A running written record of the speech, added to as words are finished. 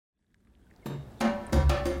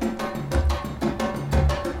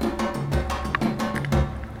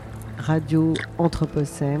Radio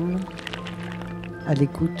anthropocène, à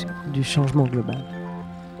l'écoute du changement global.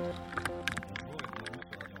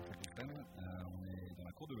 On est dans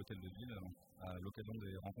la cour de l'hôtel de ville à l'occasion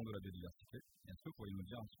des rencontres de la biodiversité. Est-ce que vous pourriez nous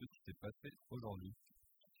dire un petit peu ce qui s'est passé aujourd'hui?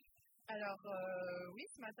 Alors oui,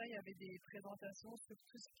 ce matin il y avait des présentations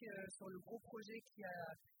sur le gros projet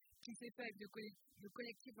qui s'est fait avec le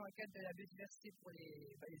collectif dans le cadre de la biodiversité pour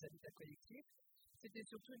les habitats collectifs. C'était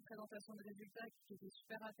surtout une présentation de résultats qui était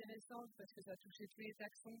super intéressante parce que ça touchait tous les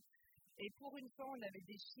taxons. Et pour une fois, on avait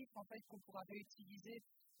des chiffres en fait qu'on pourra réutiliser,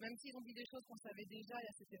 même s'ils ont dit des choses qu'on savait déjà.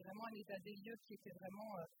 Là, c'était vraiment un état des lieux qui était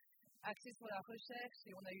vraiment axé sur la recherche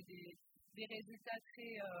et on a eu des résultats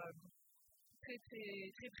très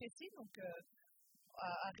précis. Donc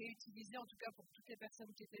à réutiliser en tout cas pour toutes les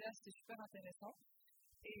personnes qui étaient là, c'était super intéressant.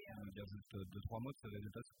 Et dire juste deux, trois mots de ces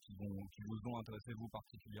résultats qui vous ont intéressé vous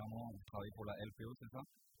particulièrement. Vous travaillez pour la LPO, c'est ça?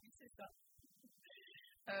 Oui, c'est ça.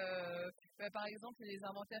 Par exemple, les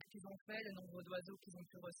inventaires qu'ils ont fait, le nombre d'oiseaux qu'ils ont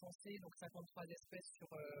pu recenser, donc 53 espèces sur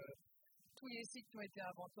tous les sites qui ont été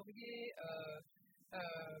inventoriés.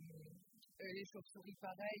 Les chauves-souris,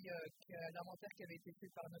 pareil, l'inventaire qui avait été fait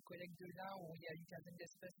par nos collègues de l'Ain, où il y a une quinzaine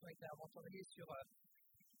d'espèces qui ont été inventoriées sur.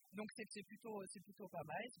 Donc c'est plutôt pas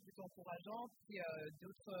mal, c'est plutôt encourageant. Puis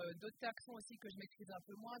d'autres taxons aussi que je maîtrise un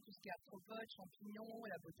peu moins, tout ce qui est arthropodes, champignons,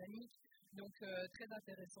 la botanique. Donc très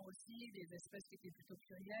intéressant aussi, des espèces qui étaient plutôt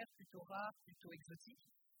plurielles, plutôt rares, plutôt exotiques.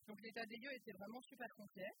 Donc l'état des lieux était vraiment super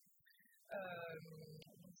complet.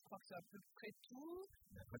 Je crois que c'est à peu près tout.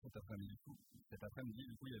 Et après cet après-midi,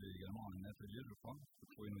 il y avait également un atelier, je crois. Vous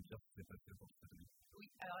pourriez nous dire ce qui s'est passé pour cet atelier? Oui,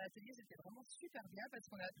 alors l'atelier c'était vraiment super bien parce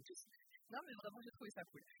qu'on a tous... Non mais vraiment j'ai trouvé ça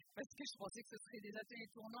cool. Parce que je pensais que ce serait des ateliers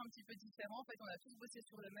tournants un petit peu différents. En fait on a tous bossé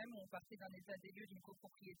sur le même, on partait d'un état des lieux d'une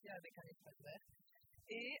copropriété avec un espace vert.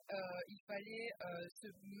 Et il fallait se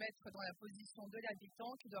mettre dans la position de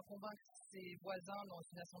l'habitant qui doit convaincre ses voisins dans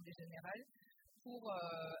une assemblée générale pour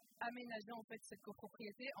aménager en fait cette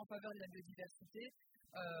copropriété en faveur de la biodiversité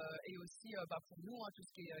et aussi pour nous, tout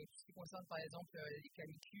ce qui concerne par exemple les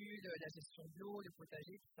canicules, la gestion de l'eau, le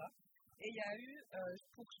potager, tout ça. Et il y a eu,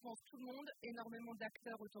 pour je pense tout le monde, énormément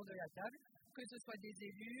d'acteurs autour de la table, que ce soit des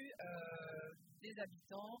élus, des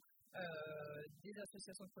habitants, des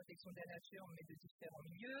associations de protection de la nature, mais de différents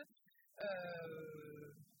milieux.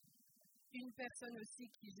 Une personne aussi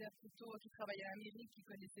qui travaille à la mairie, qui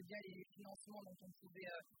connaissait bien les financements dont on pouvait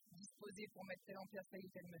disposer pour mettre en place telle ou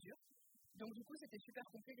telle mesure. Donc du coup, c'était super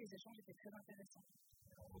complet, les échanges étaient très intéressants.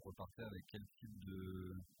 Vous repartez avec quel type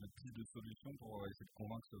de piste de solution pour essayer de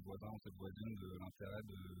convaincre ce voisin ou cette voisine de l'intérêt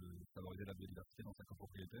de favoriser la biodiversité dans sa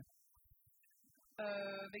copropriété?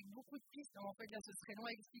 Avec beaucoup de pistes, en fait là ce serait long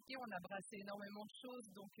à expliquer, on a brassé énormément de choses,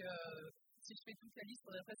 donc si je fais toute la liste, il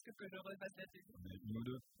faudrait presque que je refasse la télé. Une ou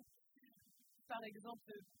deux? Par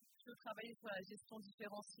exemple, je peux travailler sur la gestion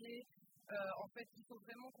différenciée. En fait, il faut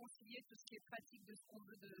vraiment concilier tout ce qui est pratique de ce qu'on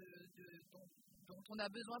veut, dont on a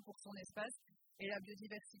besoin pour son espace, et la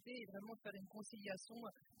biodiversité, et vraiment faire une conciliation.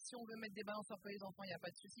 Si on veut mettre des balançoires pour les enfants, il n'y a pas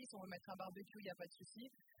de souci. Si on veut mettre un barbecue, il n'y a pas de souci.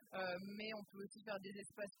 Mais on peut aussi faire des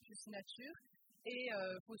espaces plus nature. Et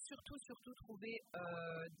il faut surtout trouver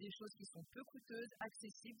des choses qui sont peu coûteuses,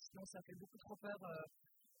 accessibles, sinon ça fait beaucoup trop peur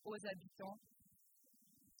aux habitants.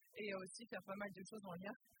 Et aussi faire pas mal de choses en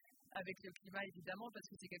lien avec le climat évidemment, parce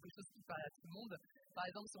que c'est quelque chose qui parle à tout le monde. Par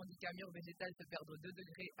exemple, si on dit qu'un mur végétal peut perdre 2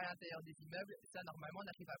 degrés à l'intérieur des immeubles, ça normalement on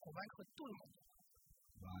arrive à convaincre tout le monde.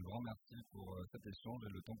 Un grand merci pour cet échange et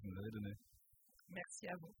le temps que vous nous avez donné. Merci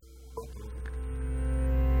à vous.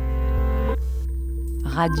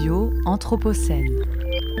 Radio anthropocène,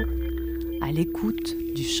 à l'écoute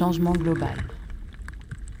du changement global.